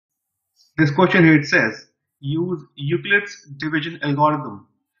This question here, it says, use Euclid's division algorithm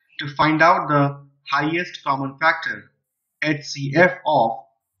to find out the highest common factor, HCF, of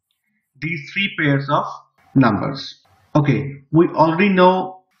these three pairs of numbers. Okay, we already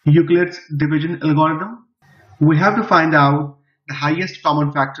know Euclid's division algorithm. We have to find out the highest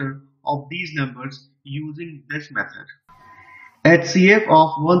common factor of these numbers using this method. HCF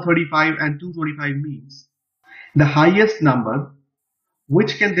of 135 and 225 means the highest number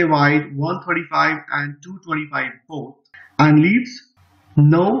which can divide 135 and 225 both and leaves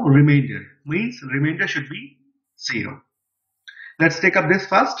no remainder, means remainder should be 0. Let's take up this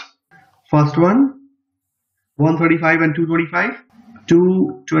first. First one, 135 and 225.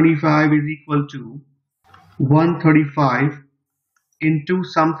 225 is equal to 135 into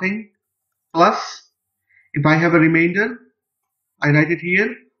something plus, if I have a remainder, I write it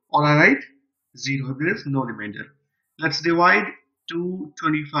here, or I write 0 if there is no remainder. Let's divide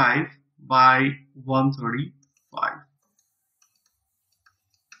 225 by 135.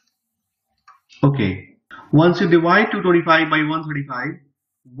 Okay, once you divide 225 by 135,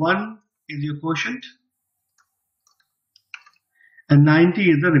 1 is your quotient and 90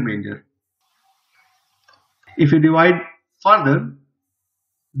 is the remainder. If you divide further,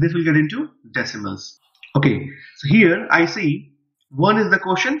 this will get into decimals. Okay, so here I see 1 is the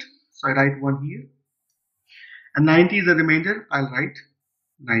quotient, so I write 1 here, and 90 is the remainder, I'll write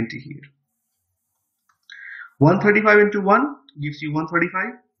 90 here. 135 into 1 gives you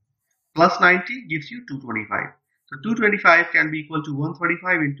 135, plus 90 gives you 225. So 225 can be equal to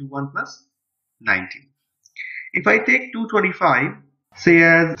 135 into 1 plus 90. If I take 225, say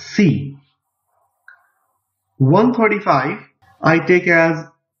as C, 135 I take as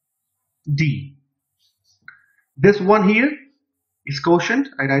D. This one here is quotient,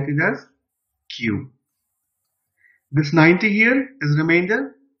 I write it as Q. This 90 here is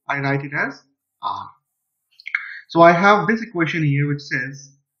remainder, I write it as R. So I have this equation here which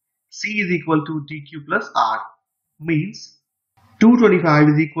says C is equal to DQ plus R, means 225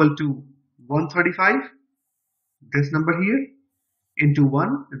 is equal to 135, this number here, into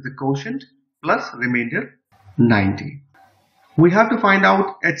 1 is the quotient, plus remainder 90. We have to find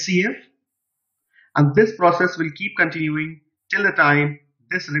out HCF, and this process will keep continuing till the time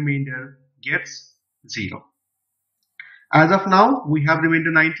this remainder gets 0. As of now, we have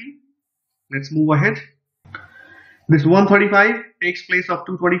remainder 90. Let's move ahead. This 135 takes place of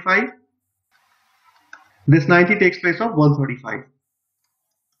 225. This 90 takes place of 135.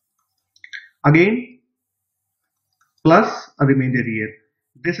 Again, plus a remainder here.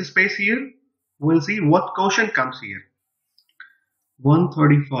 This space here, we'll see what quotient comes here.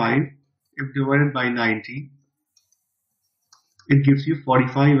 135 if divided by 90, it gives you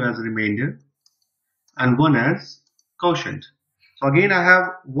 45 as remainder and 1 as quotient. So again I have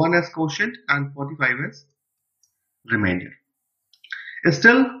 1 as quotient and 45 as remainder.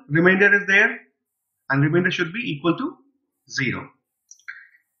 Still remainder is there and remainder should be equal to 0.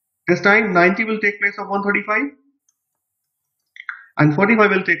 This time 90 will take place of 135 and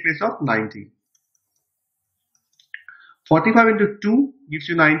 45 will take place of 90. 45 into 2 gives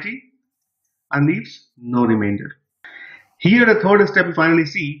you 90 and leaves no remainder. Here the third step you finally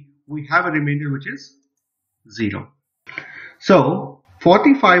see we have a remainder which is 0. So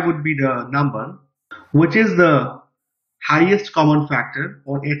 45 would be the number which is the highest common factor,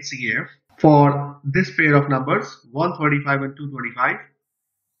 or HCF, for this pair of numbers 135 and 225,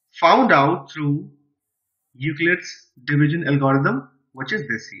 found out through Euclid's division algorithm, which is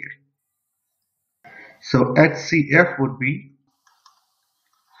this here. So HCF would be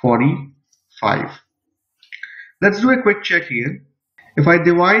 45. Let's do a quick check here. If I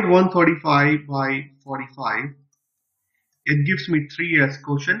divide 135 by 45, it gives me 3 as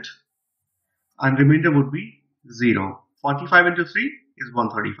quotient and remainder would be 0. 45 into 3 is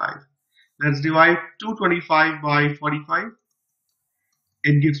 135. Let's divide 225 by 45.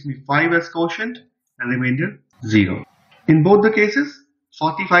 It gives me 5 as quotient and remainder 0. In both the cases,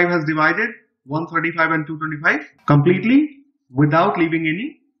 45 has divided 135 and 225 completely without leaving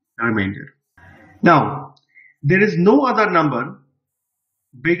any remainder. Now, there is no other number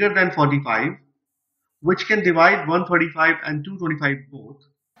bigger than 45 which can divide 135 and 225 both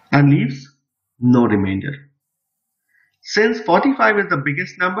and leaves no remainder. Since 45 is the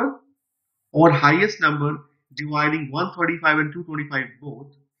biggest number or highest number dividing 135 and 225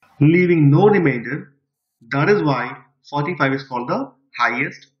 both, leaving no remainder, that is why 45 is called the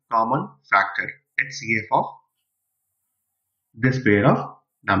highest common factor, HCF, of this pair of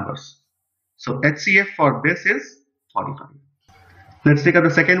numbers. So HCF for this is 45. Let's take up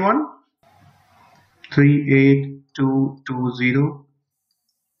the second one. 38220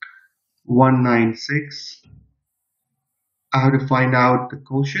 196. I have to find out the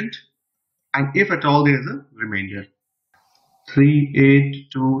quotient, and if at all there is a remainder.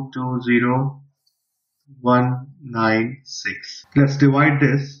 38220,196. Let's divide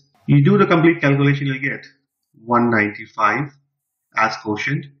this. You do the complete calculation, you'll get 195 as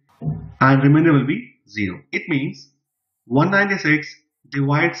quotient, and remainder will be 0. It means 196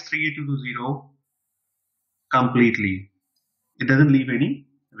 divides 38220 completely. It doesn't leave any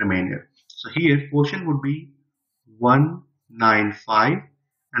remainder. So here quotient would be 195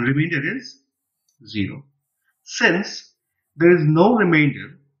 and remainder is 0. Since there is no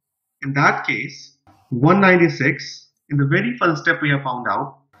remainder, in that case 196, in the very first step we have found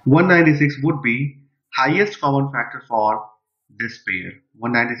out 196 would be highest common factor for this pair,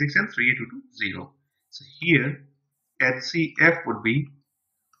 196 and 38220. So here HCF would be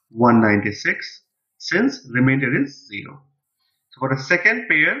 196 since remainder is 0. So for the second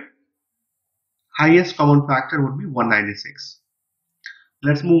pair, highest common factor would be 196.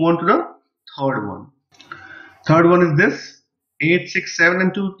 Let's move on to the third one. Third one is this, 867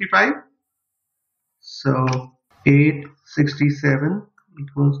 and 255. So 867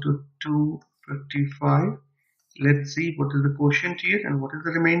 equals to 255. Let's see what is the quotient here and what is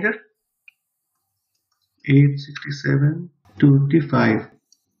the remainder. 867, 255.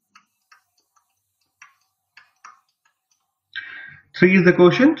 3 is the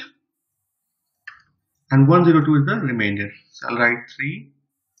quotient and 102 is the remainder. So I'll write 3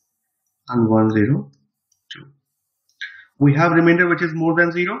 and 102. We have remainder which is more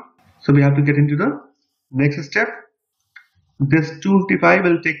than 0. So we have to get into the next step. This 255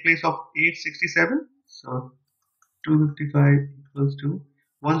 will take place of 867. So 255 equals to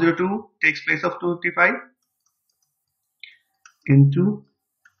 102 takes place of 255 into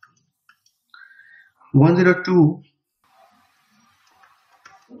 102.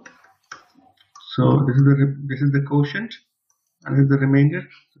 So this is the quotient and this is the remainder.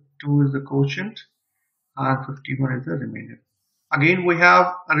 2 is the quotient and 51 is the remainder. Again we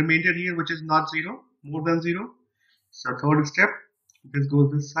have a remainder here which is not 0, more than 0. So third step, this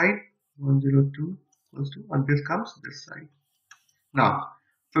goes this side, 102 equals to, and this comes this side. Now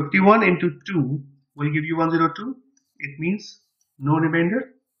 51 into 2 will give you 102. It means no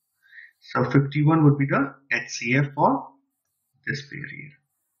remainder. So 51 would be the HCF for this pair here.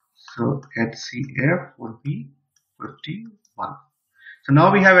 So HCF would be 51. So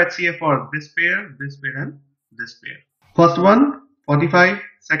now we have HCF for this pair, and this pair. First one 45,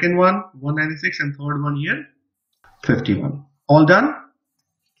 second one 196, and third one here 51. All done.